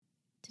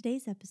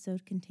Today's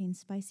episode contains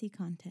spicy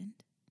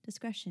content.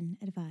 Discretion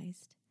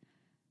advised.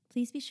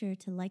 Please be sure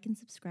to like and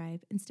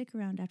subscribe and stick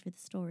around after the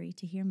story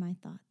to hear my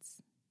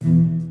thoughts.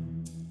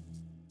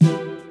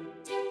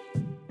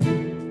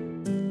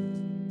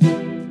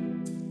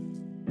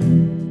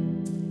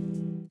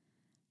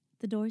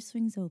 The door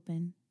swings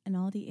open, and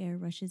all the air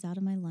rushes out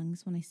of my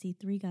lungs when I see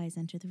 3 guys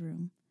enter the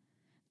room.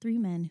 3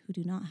 men who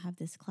do not have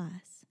this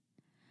class.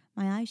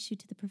 My eyes shoot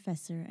to the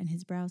professor, and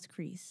his brows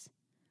crease.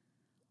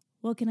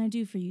 "What can I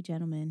do for you,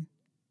 gentlemen?"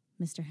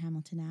 Mr.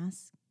 Hamilton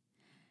asks.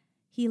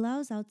 He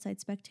allows outside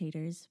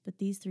spectators, but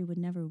these 3 would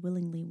never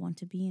willingly want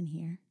to be in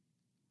here.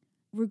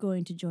 "We're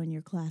going to join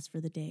your class for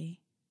the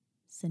day,"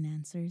 Sin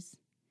answers.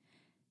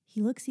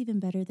 He looks even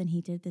better than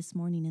he did this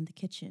morning in the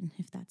kitchen,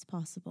 if that's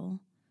possible.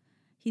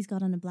 He's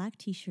got on a black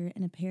t-shirt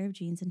and a pair of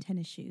jeans and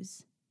tennis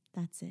shoes.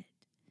 That's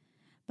it.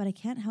 But I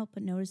can't help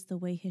but notice the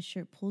way his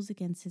shirt pulls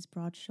against his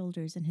broad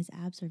shoulders and his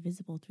abs are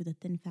visible through the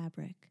thin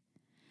fabric.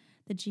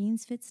 The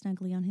jeans fit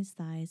snugly on his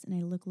thighs, and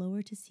I look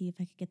lower to see if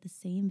I could get the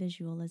same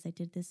visual as I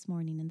did this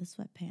morning in the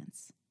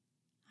sweatpants.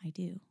 I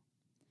do.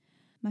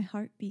 My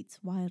heart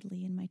beats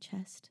wildly in my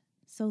chest,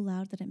 so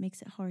loud that it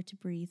makes it hard to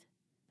breathe.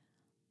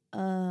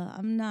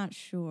 I'm not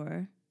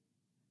sure."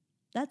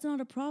 "That's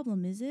not a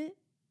problem, is it?"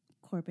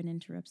 Corbin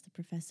interrupts the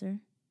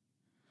professor.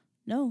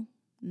 "No,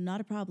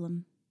 not a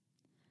problem."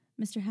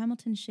 Mr.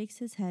 Hamilton shakes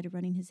his head,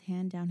 running his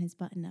hand down his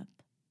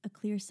button-up, a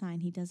clear sign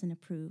he doesn't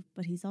approve,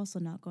 but he's also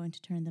not going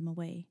to turn them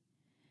away.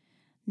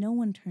 No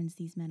one turns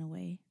these men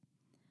away.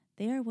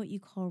 They are what you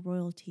call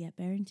royalty at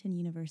Barrington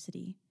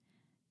University.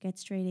 Get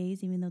straight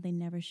A's even though they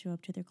never show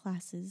up to their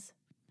classes.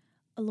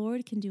 A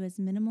lord can do as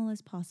minimal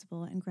as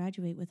possible and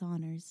graduate with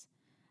honors.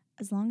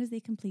 As long as they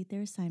complete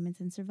their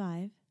assignments and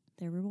survive,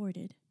 they're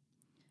rewarded.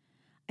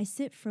 I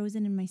sit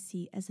frozen in my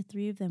seat as the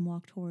 3 of them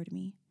walk toward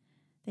me.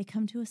 They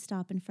come to a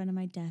stop in front of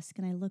my desk,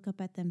 and I look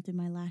up at them through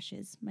my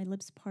lashes, my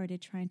lips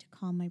parted, trying to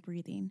calm my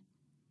breathing.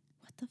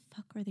 What the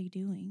fuck are they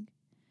doing?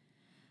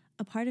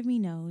 A part of me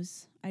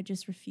knows, I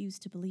just refuse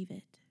to believe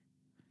it.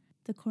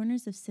 The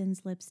corners of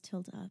Sin's lips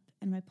tilt up,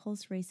 and my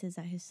pulse races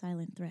at his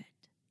silent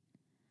threat.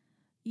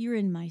 "You're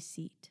in my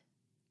seat,"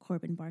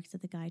 Corbin barks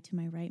at the guy to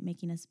my right,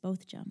 making us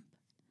both jump.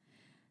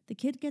 The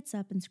kid gets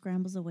up and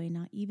scrambles away,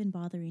 not even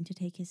bothering to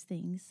take his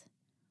things.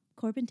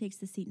 Corbin takes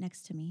the seat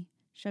next to me,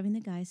 shoving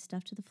the guy's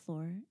stuff to the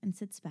floor, and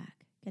sits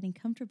back, getting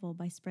comfortable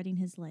by spreading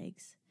his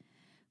legs.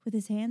 With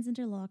his hands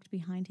interlocked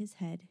behind his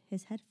head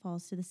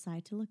falls to the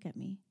side to look at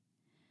me.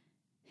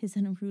 His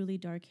unruly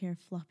dark hair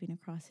flopping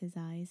across his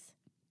eyes.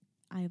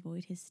 I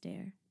avoid his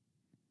stare.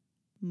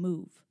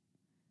 "Move,"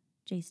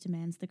 Jace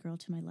demands the girl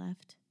to my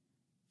left.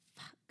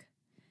 Fuck.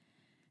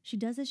 She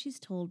does as she's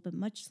told, but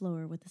much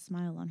slower with a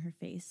smile on her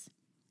face.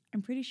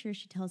 I'm pretty sure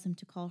she tells him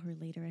to call her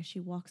later as she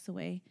walks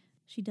away.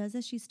 She does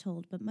as she's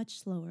told, but much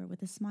slower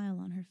with a smile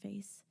on her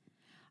face.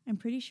 I'm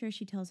pretty sure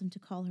she tells him to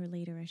call her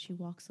later as she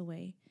walks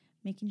away,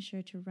 making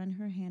sure to run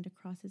her hand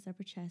across his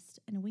upper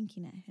chest and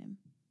winking at him.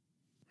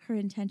 Her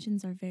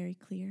intentions are very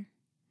clear.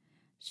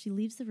 She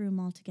leaves the room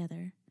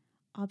altogether,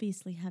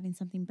 obviously having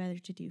something better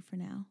to do for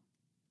now.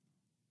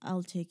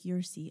 "I'll take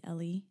your seat,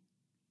 Ellie,"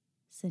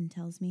 Sin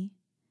tells me.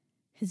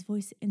 His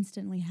voice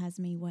instantly has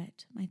me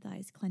wet, my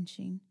thighs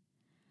clenching.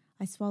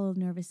 I swallow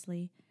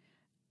nervously.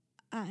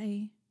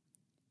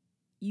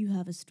 "You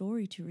have a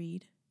story to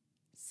read,"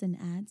 Sin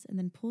adds, and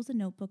then pulls a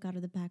notebook out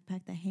of the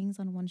backpack that hangs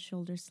on one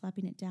shoulder,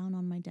 slapping it down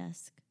on my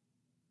desk.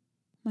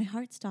 My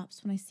heart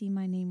stops when I see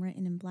my name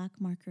written in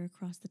black marker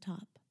across the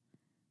top.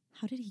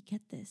 How did he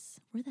get this?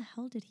 Where the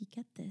hell did he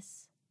get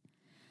this?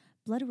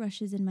 Blood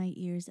rushes in my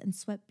ears and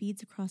sweat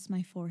beads across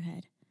my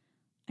forehead.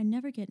 I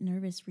never get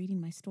nervous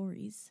reading my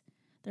stories.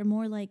 They're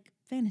more like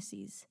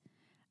fantasies.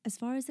 As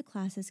far as the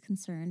class is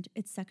concerned,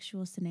 it's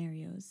sexual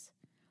scenarios.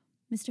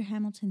 Mr.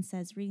 Hamilton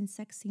says reading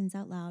sex scenes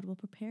out loud will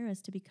prepare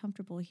us to be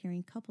comfortable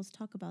hearing couples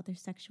talk about their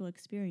sexual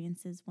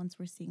experiences once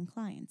we're seeing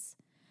clients,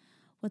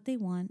 what they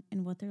want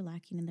and what they're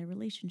lacking in their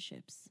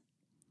relationships.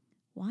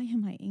 Why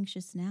am I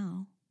anxious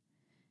now?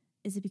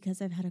 Is it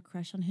because I've had a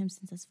crush on him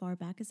since as far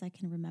back as I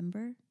can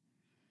remember?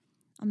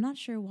 I'm not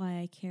sure why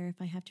I care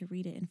if I have to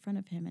read it in front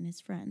of him and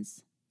his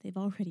friends. They've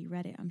already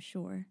read it, I'm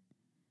sure.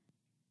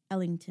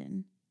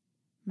 "Ellington,"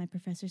 my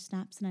professor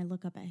snaps, and I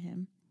look up at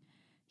him.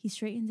 He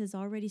straightens his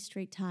already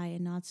straight tie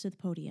and nods to the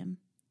podium.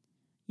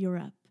 "You're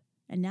up,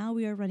 and now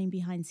we are running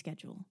behind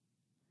schedule."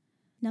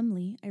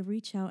 Numbly, I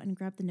reach out and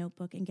grab the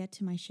notebook and get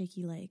to my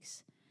shaky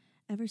legs.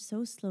 Ever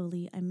so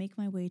slowly, I make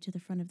my way to the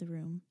front of the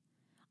room.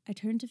 I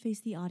turn to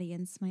face the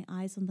audience, my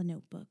eyes on the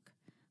notebook.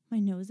 My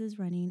nose is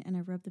running, and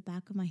I rub the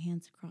back of my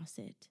hands across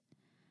it.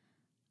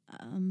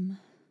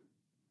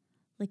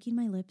 Licking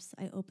my lips,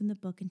 I open the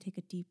book and take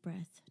a deep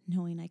breath,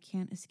 knowing I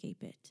can't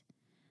escape it.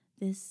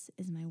 This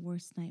is my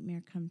worst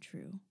nightmare come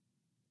true.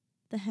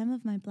 The hem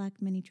of my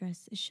black mini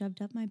dress is shoved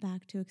up my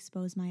back to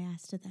expose my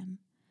ass to them.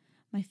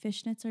 My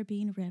fishnets are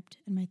being ripped,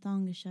 and my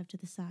thong is shoved to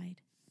the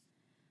side.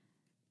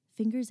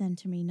 Fingers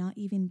enter me, not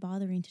even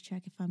bothering to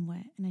check if I'm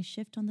wet, and I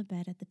shift on the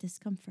bed at the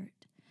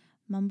discomfort.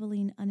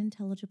 mumbling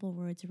unintelligible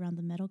words around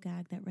the metal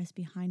gag that rests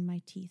behind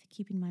my teeth,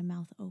 keeping my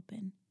mouth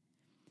open.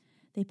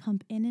 They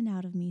pump in and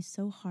out of me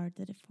so hard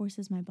that it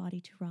forces my body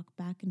to rock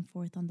back and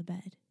forth on the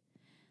bed.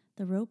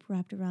 The rope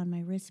wrapped around my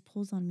wrist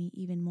pulls on me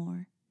even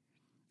more.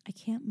 I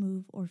can't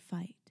move or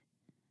fight.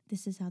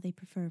 This is how they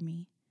prefer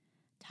me,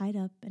 tied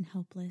up and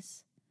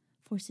helpless,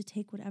 forced to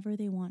take whatever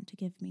they want to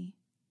give me.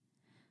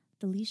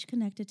 The leash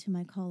connected to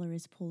my collar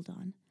is pulled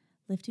on,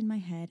 lifting my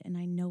head, and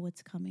I know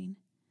what's coming.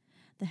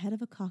 The head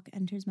of a cock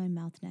enters my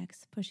mouth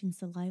next, pushing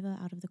saliva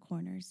out of the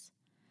corners.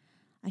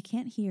 I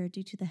can't hear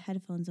due to the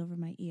headphones over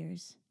my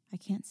ears. I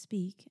can't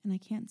speak, and I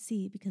can't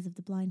see because of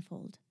the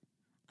blindfold.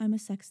 I'm a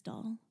sex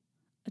doll,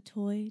 a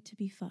toy to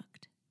be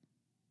fucked.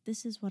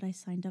 This is what I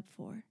signed up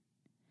for.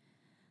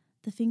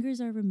 The fingers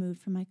are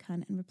removed from my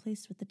cunt and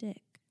replaced with the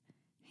dick.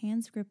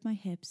 Hands grip my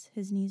hips,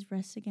 his knees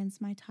rest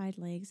against my tied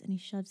legs, and he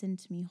shoves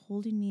into me,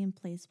 holding me in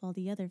place while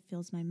the other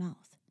fills my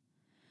mouth.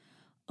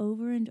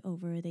 Over and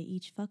over, they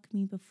each fuck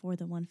me before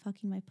the one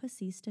fucking my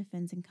pussy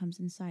stiffens and comes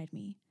inside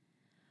me.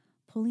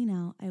 Pulling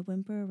out, I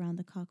whimper around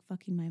the cock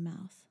fucking my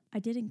mouth. I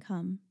didn't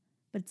come,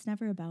 but it's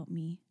never about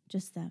me,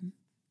 just them.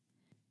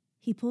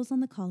 He pulls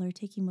on the collar,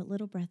 taking what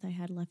little breath I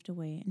had left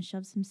away, and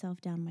shoves himself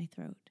down my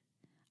throat.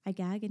 I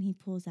gag and he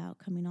pulls out,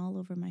 coming all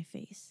over my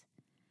face.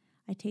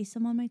 I taste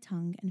him on my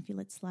tongue and feel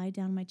it slide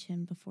down my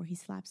chin before he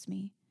slaps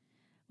me.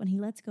 When he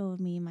lets go of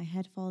me, my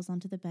head falls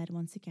onto the bed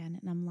once again,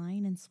 and I'm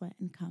lying in sweat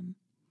and cum.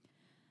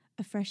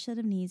 A fresh set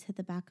of knees hit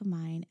the back of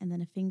mine, and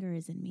then a finger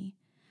is in me.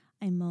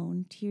 I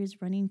moan,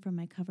 tears running from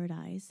my covered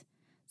eyes.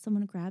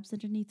 Someone grabs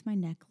underneath my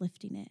neck,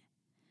 lifting it.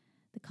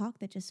 The cock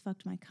that just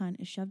fucked my cunt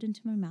is shoved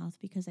into my mouth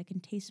because I can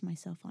taste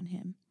myself on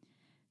him.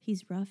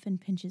 He's rough and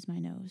pinches my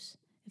nose.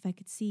 If I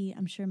could see,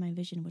 I'm sure my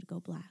vision would go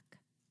black.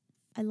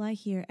 I lie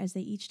here as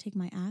they each take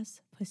my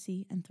ass,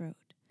 pussy, and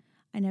throat.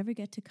 I never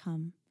get to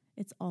come.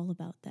 It's all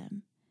about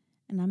them.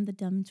 And I'm the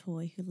dumb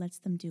toy who lets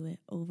them do it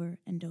over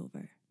and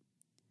over.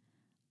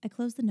 I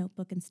close the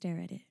notebook and stare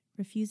at it,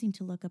 refusing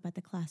to look up at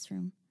the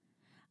classroom.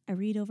 I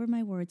read over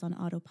my words on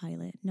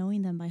autopilot,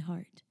 knowing them by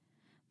heart.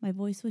 My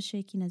voice was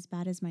shaking as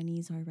bad as my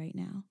knees are right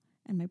now,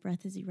 and my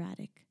breath is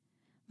erratic.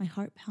 My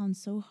heart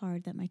pounds so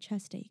hard that my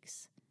chest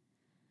aches.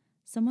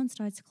 Someone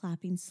starts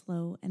clapping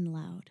slow and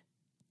loud.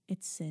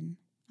 It's Sin.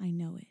 I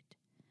know it.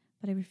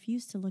 But I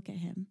refuse to look at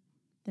him.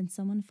 Then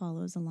someone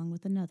follows along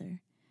with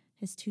another,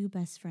 his two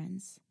best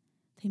friends.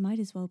 They might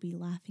as well be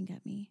laughing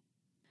at me.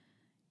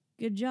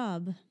 Good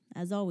job,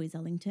 as always,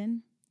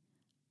 Ellington,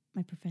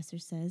 my professor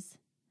says.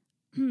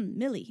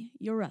 Millie,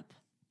 you're up.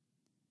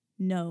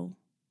 No.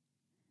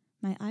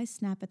 My eyes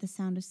snap at the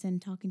sound of Sin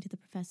talking to the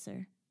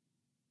professor.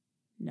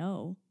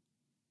 No,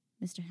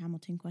 Mr.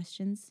 Hamilton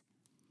questions.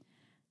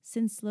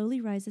 Sin slowly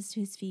rises to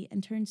his feet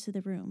and turns to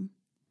the room.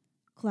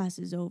 Class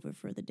is over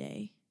for the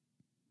day.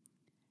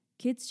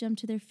 Kids jump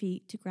to their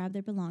feet to grab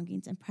their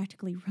belongings and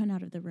practically run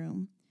out of the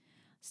room.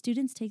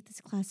 Students take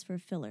this class for a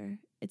filler.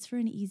 It's for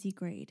an easy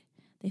grade.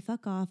 They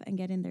fuck off and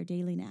get in their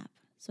daily nap.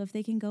 So if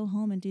they can go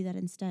home and do that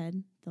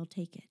instead, they'll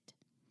take it.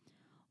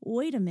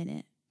 Wait a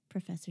minute,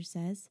 Professor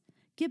says.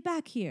 Get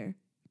back here,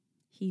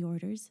 he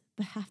orders,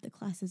 but half the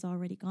class is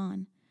already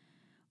gone,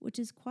 which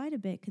is quite a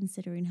bit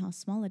considering how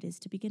small it is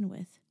to begin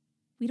with.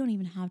 We don't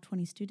even have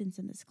 20 students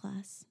in this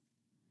class.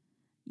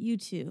 You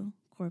two,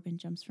 Corbin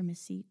jumps from his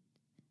seat.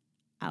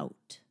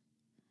 Out.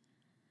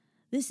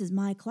 This is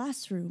my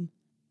classroom,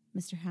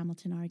 Mr.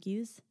 Hamilton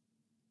argues.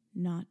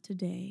 Not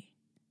today,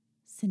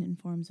 Sin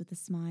informs with a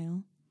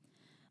smile.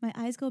 My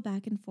eyes go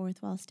back and forth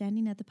while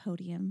standing at the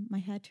podium, my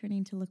head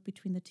turning to look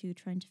between the two,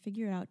 trying to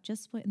figure out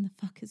just what in the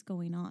fuck is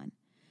going on.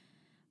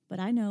 But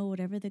I know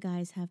whatever the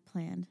guys have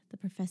planned, the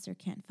professor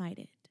can't fight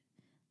it.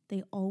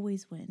 They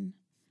always win.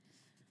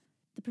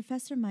 The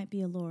professor might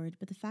be a lord,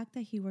 but the fact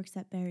that he works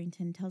at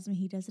Barrington tells me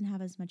he doesn't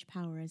have as much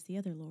power as the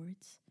other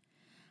lords.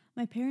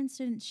 My parents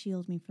didn't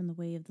shield me from the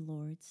way of the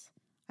lords.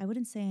 I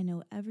wouldn't say I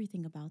know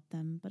everything about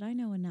them, but I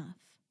know enough.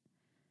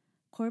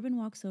 Corbin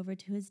walks over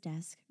to his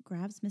desk,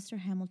 grabs Mr.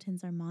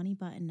 Hamilton's Armani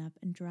button-up,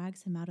 and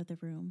drags him out of the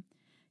room.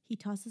 He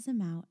tosses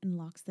him out and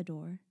locks the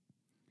door.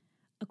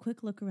 A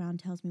quick look around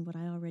tells me what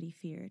I already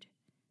feared.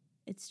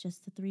 It's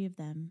just the three of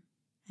them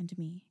and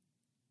me.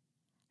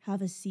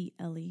 Have a seat,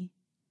 Ellie,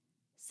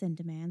 Sin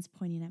demands,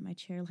 pointing at my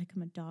chair like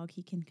I'm a dog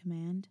he can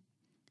command.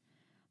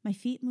 My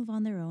feet move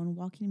on their own,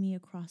 walking me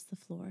across the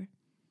floor.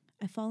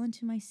 I fall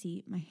into my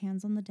seat, my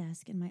hands on the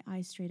desk and my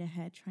eyes straight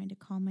ahead, trying to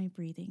calm my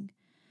breathing.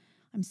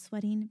 I'm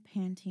sweating,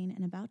 panting,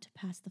 and about to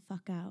pass the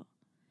fuck out.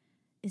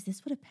 Is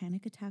this what a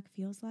panic attack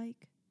feels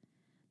like?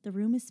 The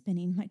room is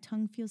spinning, my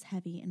tongue feels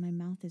heavy, and my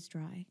mouth is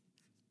dry.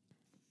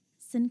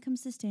 Sin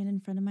comes to stand in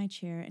front of my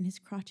chair, and his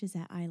crotch is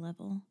at eye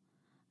level.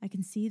 I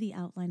can see the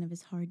outline of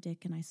his hard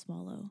dick, and I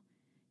swallow.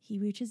 He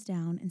reaches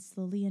down and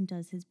slowly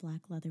undoes his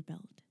black leather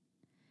belt.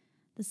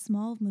 The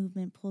small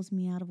movement pulls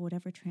me out of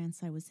whatever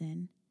trance I was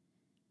in.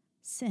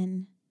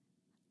 Sin.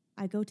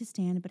 I go to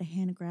stand, but a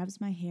hand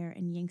grabs my hair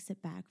and yanks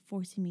it back,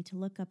 forcing me to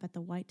look up at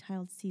the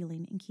white-tiled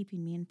ceiling and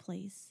keeping me in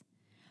place.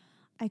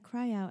 I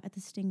cry out at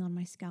the sting on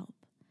my scalp.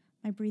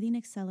 My breathing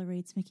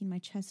accelerates, making my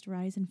chest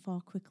rise and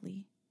fall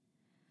quickly.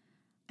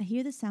 I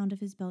hear the sound of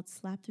his belt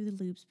slap through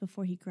the loops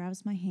before he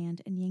grabs my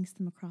hand and yanks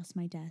them across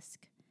my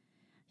desk.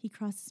 He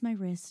crosses my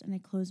wrist, and I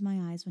close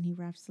my eyes when he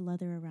wraps the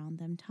leather around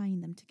them,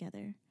 tying them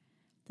together.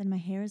 Then my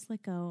hair is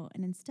let go,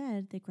 and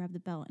instead they grab the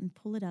belt and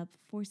pull it up,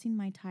 forcing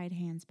my tied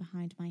hands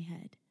behind my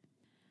head.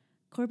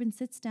 Corbin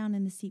sits down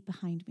in the seat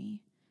behind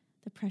me.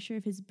 The pressure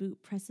of his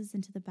boot presses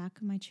into the back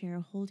of my chair,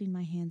 holding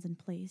my hands in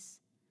place.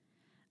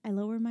 I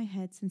lower my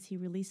head since he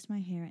released my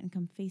hair and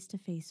come face to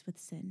face with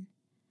Sin.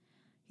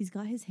 He's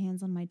got his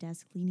hands on my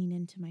desk, leaning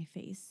into my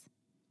face.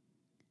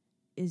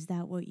 "Is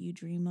that what you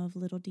dream of,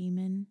 little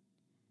demon?"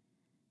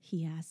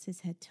 he asks,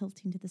 his head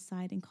tilting to the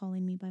side and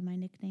calling me by my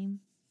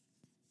nickname.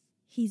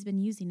 He's been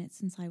using it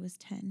since I was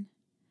 10.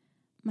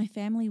 My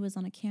family was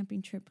on a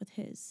camping trip with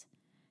his.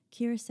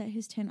 Kira set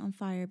his tent on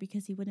fire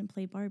because he wouldn't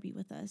play Barbie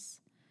with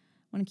us.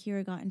 When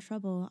Kira got in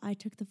trouble, I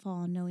took the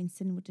fall knowing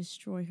Sin would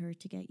destroy her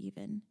to get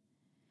even.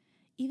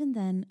 Even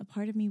then, a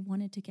part of me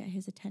wanted to get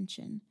his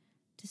attention,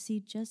 to see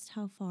just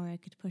how far I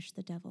could push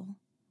the devil.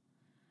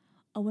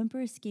 A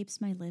whimper escapes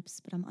my lips,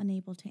 but I'm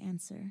unable to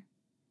answer.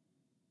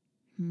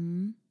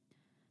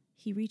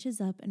 He reaches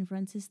up and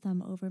runs his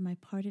thumb over my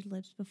parted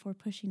lips before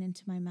pushing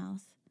into my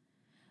mouth.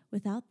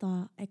 Without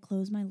thought, I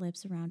close my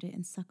lips around it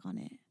and suck on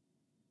it.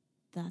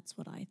 That's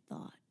what I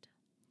thought.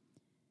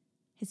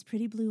 His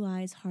pretty blue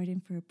eyes harden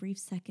for a brief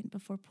second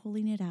before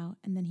pulling it out,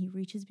 and then he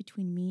reaches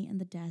between me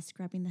and the desk,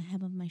 grabbing the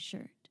hem of my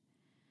shirt.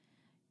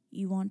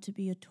 "You want to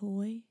be a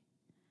toy?"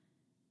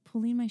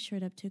 Pulling my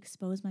shirt up to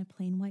expose my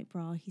plain white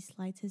bra, he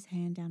slides his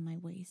hand down my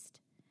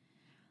waist.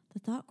 The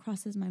thought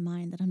crosses my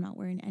mind that I'm not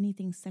wearing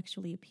anything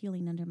sexually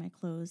appealing under my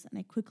clothes, and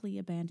I quickly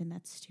abandon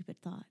that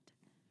stupid thought.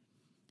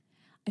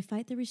 I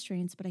fight the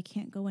restraints, but I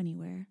can't go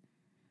anywhere.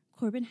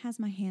 Corbin has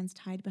my hands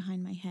tied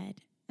behind my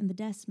head, and the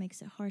desk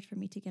makes it hard for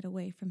me to get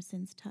away from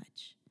Sin's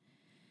touch.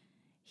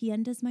 He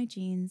undoes my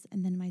jeans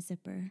and then my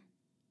zipper.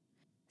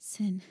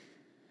 "Sin,"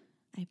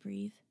 I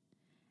breathe,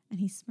 and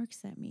he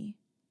smirks at me.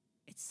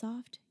 It's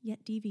soft,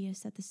 yet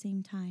devious at the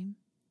same time.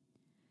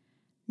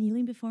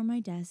 Kneeling before my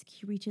desk,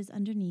 he reaches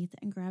underneath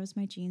and grabs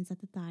my jeans at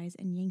the thighs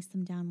and yanks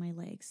them down my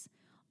legs,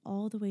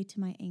 all the way to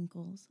my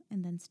ankles,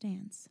 and then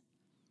stands.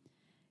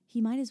 He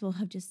might as well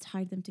have just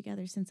tied them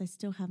together since I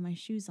still have my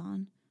shoes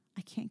on.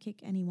 I can't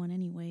kick anyone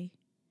anyway.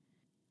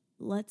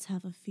 "Let's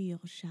have a feel,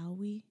 shall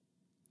we?"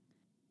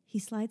 He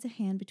slides a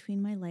hand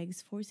between my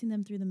legs, forcing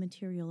them through the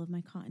material of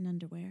my cotton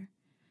underwear.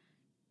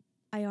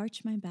 I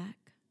arch my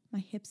back, my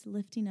hips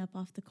lifting up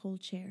off the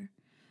cold chair.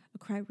 A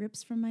cry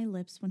rips from my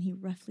lips when he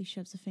roughly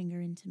shoves a finger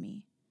into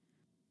me.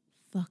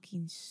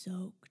 "Fucking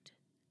soaked,"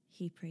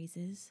 he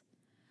praises.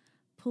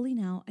 Pulling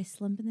out, I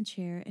slump in the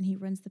chair and he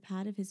runs the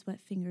pad of his wet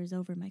fingers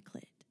over my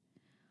clit.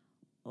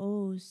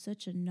 "Oh,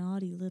 such a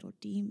naughty little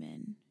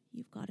demon.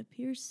 You've got a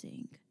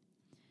piercing."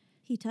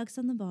 He tugs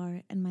on the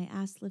bar and my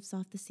ass lifts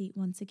off the seat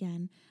once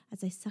again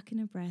as I suck in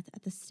a breath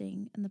at the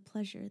sting and the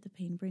pleasure the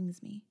pain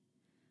brings me.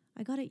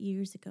 I got it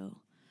years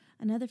ago.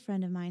 Another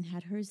friend of mine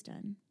had hers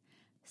done.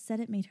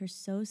 Said it made her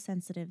so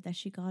sensitive that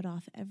she got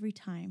off every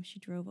time she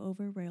drove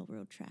over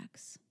railroad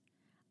tracks.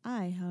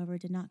 I, however,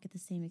 did not get the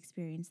same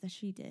experience that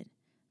she did,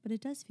 but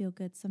it does feel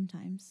good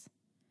sometimes.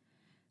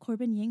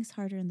 Corbin yanks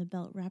harder in the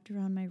belt wrapped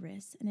around my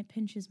wrists, and it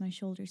pinches my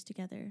shoulders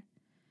together.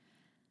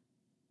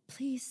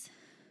 "Please,"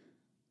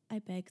 I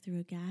beg through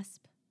a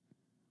gasp.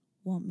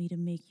 "Want me to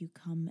make you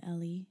come,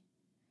 Ellie?"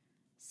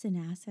 Sin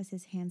asks as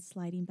his hand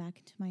sliding back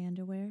into my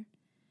underwear.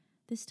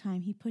 This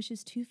time he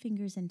pushes 2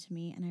 fingers into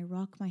me and I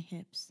rock my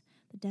hips.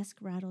 The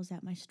desk rattles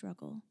at my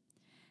struggle.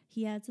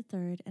 He adds a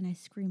third and I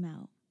scream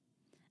out.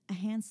 A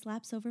hand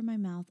slaps over my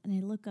mouth and I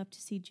look up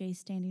to see Jay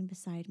standing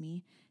beside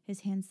me, his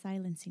hand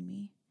silencing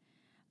me.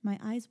 My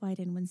eyes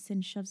widen when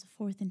Sin shoves a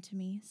fourth into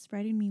me,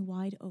 spreading me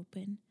wide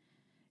open.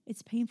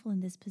 It's painful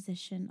in this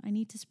position. I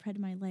need to spread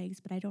my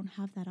legs, but I don't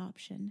have that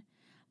option.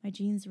 My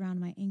jeans around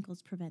my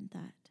ankles prevent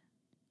that.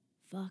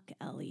 "Fuck,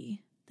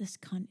 Ellie. This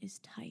cunt is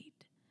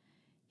tight."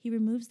 He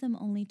removes them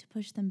only to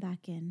push them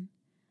back in.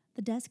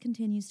 The desk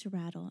continues to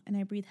rattle, and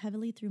I breathe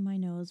heavily through my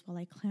nose while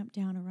I clamp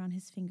down around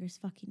his fingers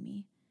fucking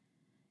me.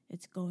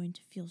 "It's going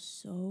to feel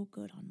so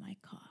good on my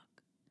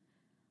cock."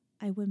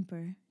 I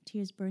whimper,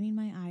 tears burning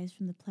my eyes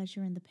from the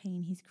pleasure and the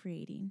pain he's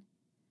creating.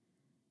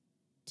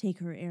 "Take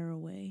her air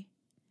away,"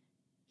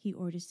 he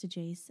orders to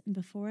Jace, and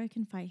before I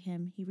can fight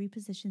him, he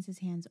repositions his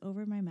hands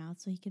over my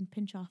mouth so he can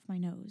pinch off my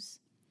nose.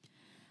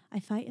 I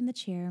fight in the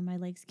chair, my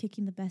legs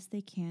kicking the best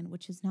they can,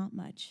 which is not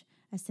much,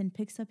 as Sin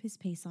picks up his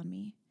pace on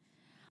me.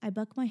 I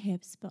buck my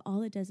hips, but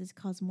all it does is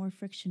cause more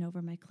friction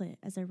over my clit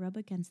as I rub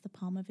against the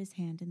palm of his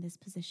hand in this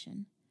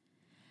position.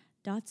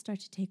 Dots start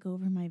to take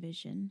over my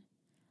vision.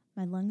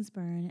 My lungs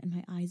burn and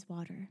my eyes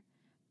water.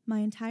 My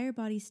entire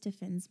body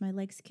stiffens, my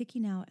legs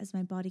kicking out as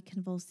my body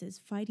convulses,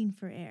 fighting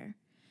for air.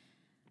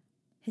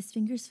 His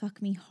fingers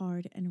fuck me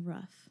hard and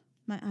rough.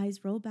 My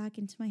eyes roll back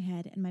into my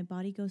head and my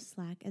body goes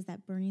slack as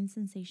that burning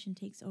sensation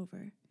takes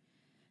over.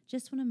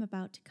 Just when I'm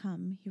about to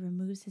come, he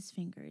removes his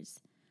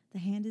fingers. The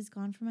hand is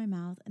gone from my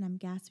mouth and I'm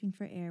gasping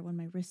for air when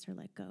my wrists are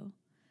let go.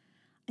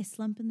 I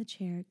slump in the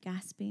chair,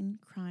 gasping,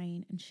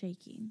 crying, and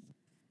shaking.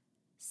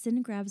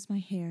 Sin grabs my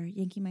hair,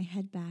 yanking my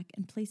head back,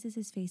 and places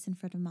his face in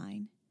front of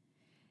mine.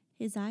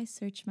 His eyes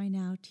search my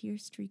now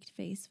tear-streaked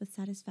face with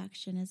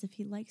satisfaction as if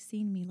he likes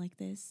seeing me like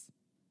this.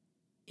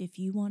 If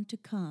you want to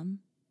come,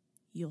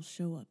 you'll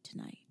show up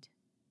tonight.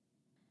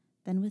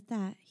 Then with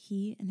that,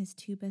 he and his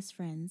 2 best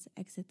friends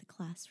exit the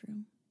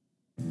classroom.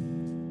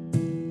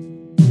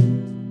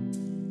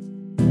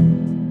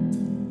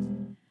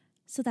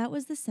 So that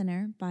was The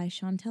Sinner by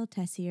Chantel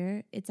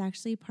Tessier. It's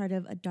actually part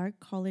of A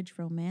Dark College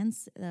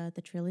Romance,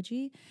 the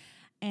trilogy.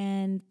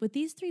 And with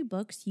these 3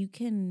 books, you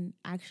can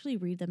actually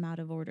read them out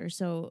of order.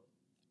 So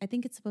I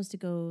think it's supposed to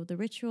go The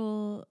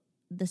Ritual,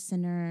 The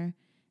Sinner,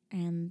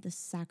 and The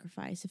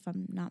Sacrifice, if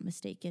I'm not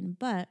mistaken.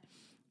 But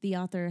the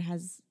author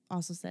has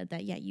also said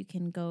that, yeah, you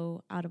can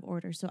go out of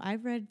order. So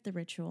I've read The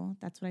Ritual.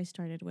 That's what I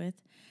started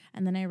with.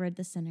 And then I read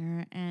The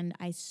Sinner. And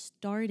I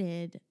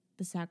started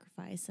The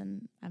Sacrifice.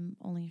 And I'm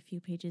only a few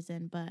pages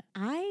in. But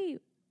I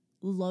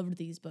loved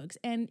these books.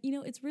 And,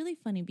 it's really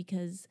funny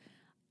because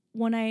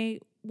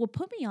what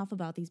put me off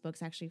about these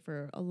books actually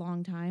for a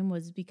long time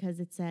was because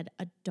it said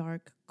a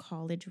dark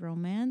college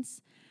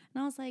romance.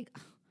 And I was like,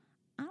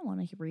 I don't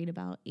want to read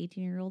about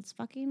 18-year-olds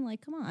fucking.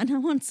 Like, come on. I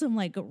want some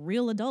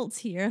real adults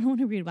here. I don't want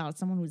to read about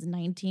someone who's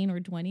 19 or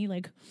 20.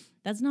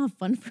 That's not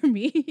fun for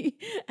me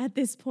at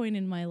this point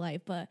in my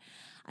life. But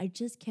I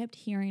just kept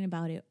hearing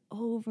about it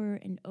over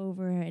and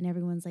over. And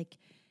everyone's like,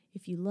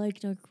 if you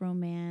like dark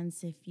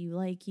romance, if you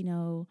like,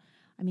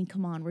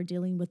 come on, we're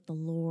dealing with the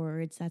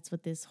lords. That's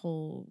what this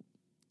whole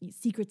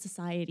secret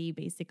society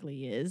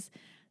basically is.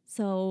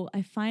 So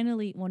I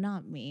finally, well,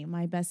 not me,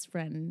 my best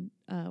friend,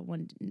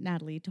 when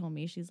Natalie told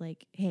me, she's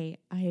like, hey,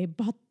 I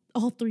bought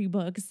all 3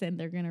 books and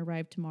they're going to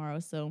arrive tomorrow.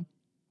 So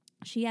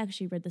she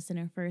actually read The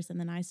Sinner first, and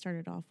then I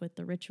started off with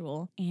The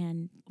Ritual.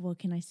 And what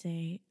can I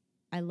say?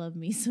 I love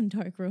me some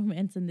dark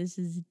romance, and this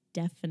is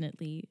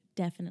definitely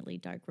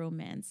dark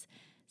romance.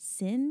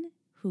 Sin,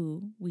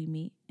 who we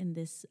meet in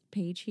this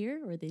page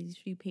here, or these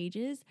few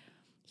pages,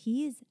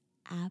 he is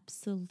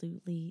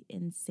absolutely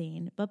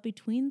insane. But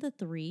between the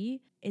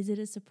 3, is it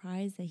a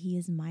surprise that he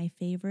is my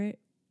favorite?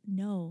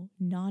 No,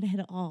 not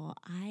at all.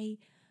 I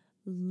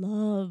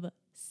love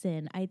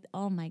Sin.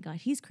 Oh my God,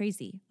 he's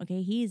crazy.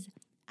 Okay, he's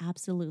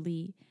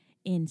absolutely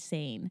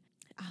insane.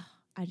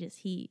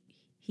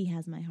 He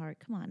has my heart.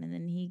 Come on. And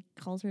then he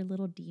calls her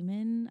little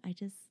demon.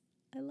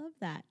 I love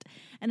that.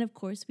 And of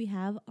course, we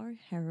have our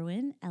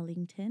heroine,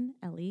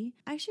 Ellie.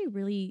 I actually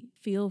really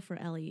feel for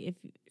Ellie. If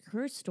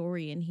her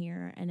story in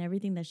here and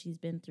everything that she's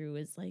been through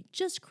is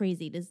just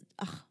crazy.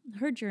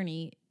 Her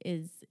journey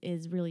is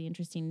really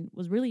interesting.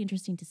 Was really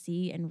interesting to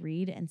see and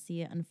read and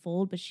see it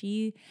unfold. But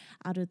she,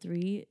 out of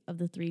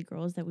the 3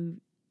 girls that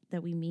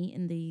we meet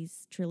in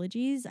these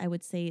trilogies, I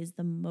would say is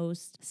the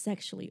most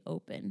sexually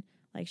open.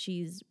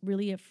 She's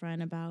really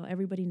upfront about,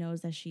 everybody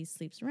knows that she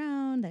sleeps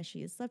around, that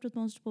she has slept with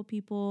multiple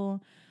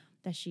people,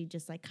 that she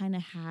just kind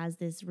of has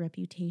this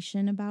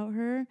reputation about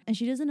her. And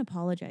she doesn't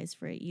apologize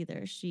for it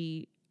either.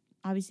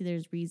 Obviously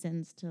there's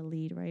reasons to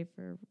lead, right,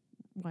 for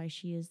why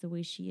she is the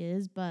way she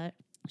is, but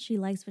she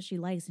likes what she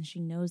likes, and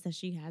she knows that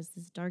she has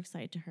this dark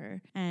side to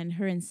her. And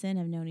her and Sin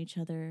have known each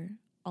other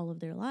all of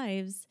their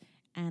lives,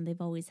 and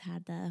they've always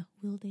had the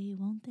will they,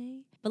 won't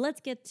they? But let's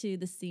get to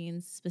the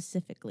scenes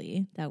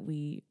specifically that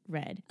we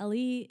read.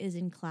 Ellie is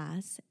in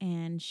class,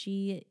 and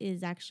she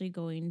is actually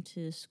going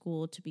to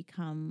school to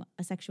become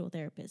a sexual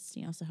therapist,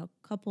 so help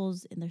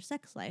couples in their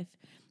sex life.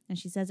 And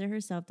she says it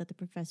herself that the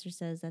professor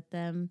says that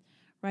them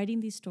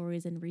writing these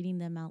stories and reading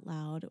them out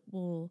loud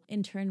will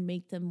in turn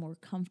make them more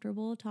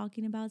comfortable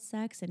talking about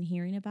sex and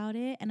hearing about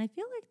it. And I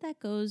feel like that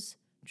goes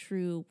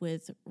true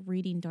with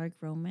reading dark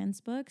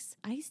romance books.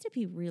 I used to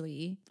be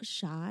really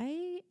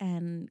shy,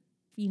 and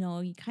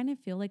you kind of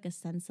feel a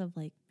sense of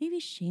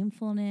maybe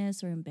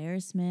shamefulness or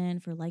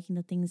embarrassment for liking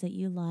the things that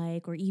you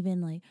like, or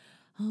even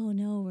oh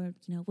no,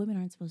 women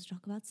aren't supposed to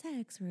talk about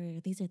sex, or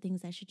these are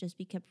things that should just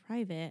be kept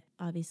private.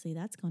 Obviously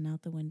that's gone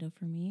out the window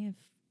for me. If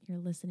you're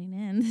listening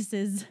in, this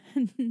is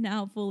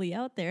now fully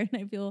out there,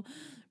 and I feel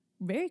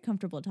very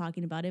comfortable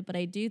talking about it. But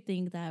I do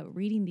think that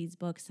reading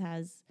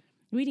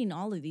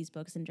all of these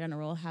books in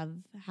general have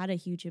had a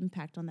huge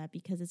impact on that,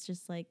 because it's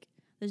just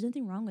there's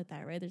nothing wrong with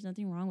that, right? There's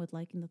nothing wrong with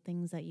liking the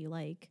things that you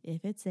like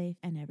if it's safe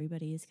and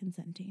everybody is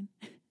consenting.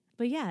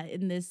 But yeah,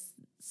 in this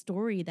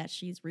story that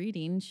she's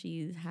reading,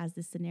 she has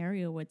this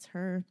scenario where it's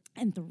her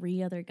and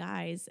 3 other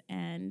guys,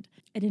 and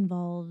it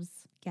involves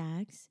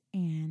gags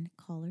and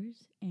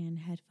collars and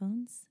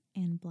headphones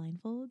and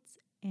blindfolds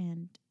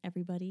and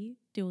everybody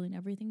doing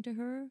everything to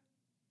her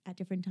at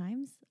different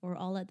times or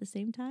all at the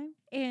same time.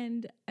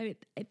 And I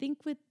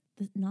think with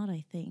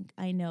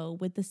I know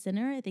with The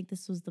Sinner, I think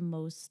this was the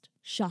most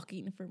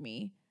shocking for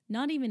me.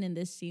 Not even in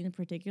this scene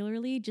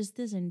particularly, just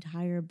this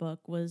entire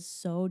book was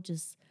so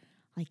just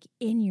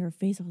in your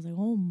face. I was like,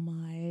 oh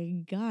my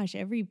gosh,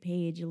 every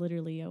page,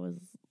 literally,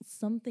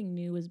 something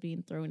new was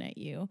being thrown at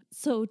you.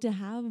 So to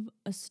have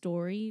a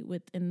story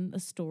within a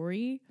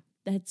story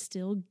that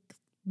still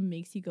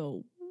makes you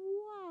go,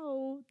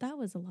 wow, that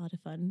was a lot of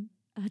fun.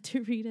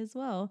 to read as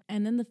well.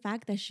 And then the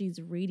fact that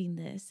she's reading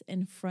this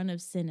in front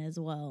of Sin as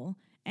well,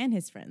 and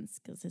his friends,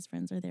 because his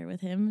friends are there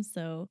with him.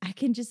 So I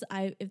can just,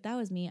 if that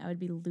was me, I would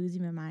be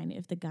losing my mind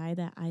if the guy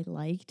that I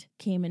liked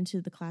came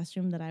into the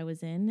classroom that I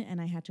was in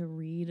and I had to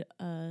read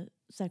a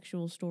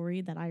sexual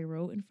story that I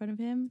wrote in front of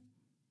him.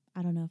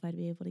 I don't know if I'd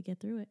be able to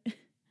get through it.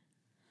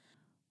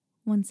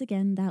 Once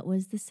again, that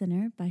was The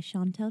Sinner by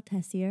Chantel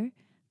Tessier.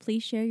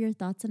 Please share your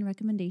thoughts and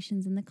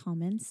recommendations in the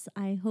comments.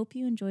 I hope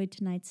you enjoyed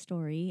tonight's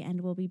story,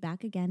 and we'll be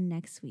back again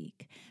next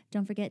week.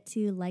 Don't forget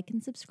to like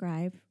and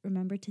subscribe.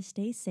 Remember to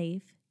stay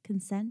safe,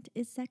 consent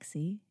is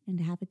sexy, and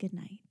have a good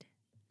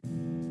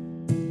night.